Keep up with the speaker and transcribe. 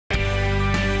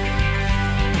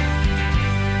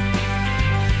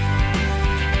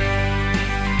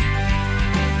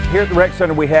Here at the Rec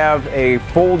Center we have a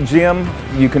full gym.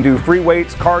 You can do free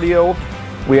weights, cardio.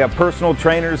 We have personal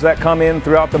trainers that come in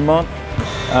throughout the month.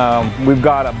 We've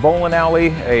got a bowling alley,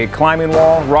 a climbing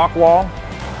wall, rock wall,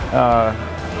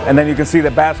 and then you can see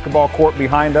the basketball court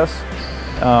behind us.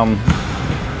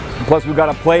 Plus we've got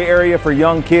a play area for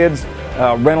young kids,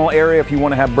 rental area if you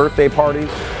want to have birthday parties.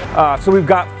 So we've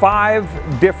got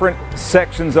 5 different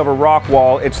sections of a rock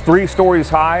wall. It's 3 stories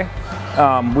high.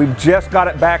 We've just got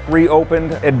it back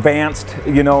reopened, advanced,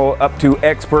 you know, up to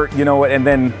expert, you know, and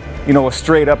then, you know,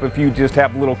 straight up if you just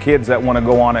have little kids that want to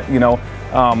go on it, you know,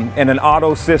 and an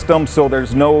auto system, so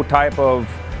there's no type of,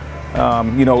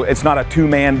 you know, it's not a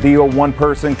 2-man deal. One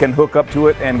person can hook up to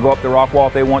it and go up the rock wall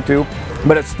if they want to.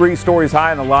 But it's 3 stories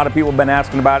high, and a lot of people have been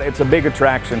asking about it. It's a big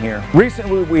attraction here.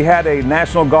 Recently, we had a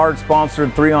National Guard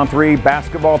sponsored 3-on-3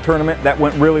 basketball tournament that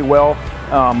went really well.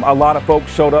 A lot of folks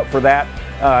showed up for that.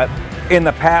 In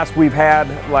the past, we've had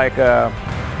like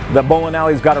the bowling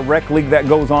alley's got a rec league that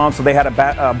goes on, so they had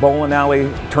a bowling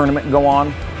alley tournament go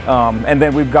on. And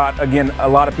then we've got, again, a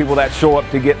lot of people that show up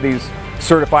to get these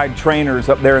certified trainers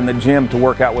up there in the gym to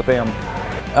work out with them.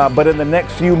 But in the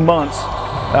next few months,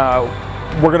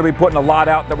 we're going to be putting a lot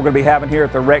out that we're going to be having here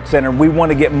at the Rec Center. We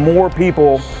want to get more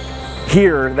people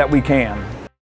here that we can.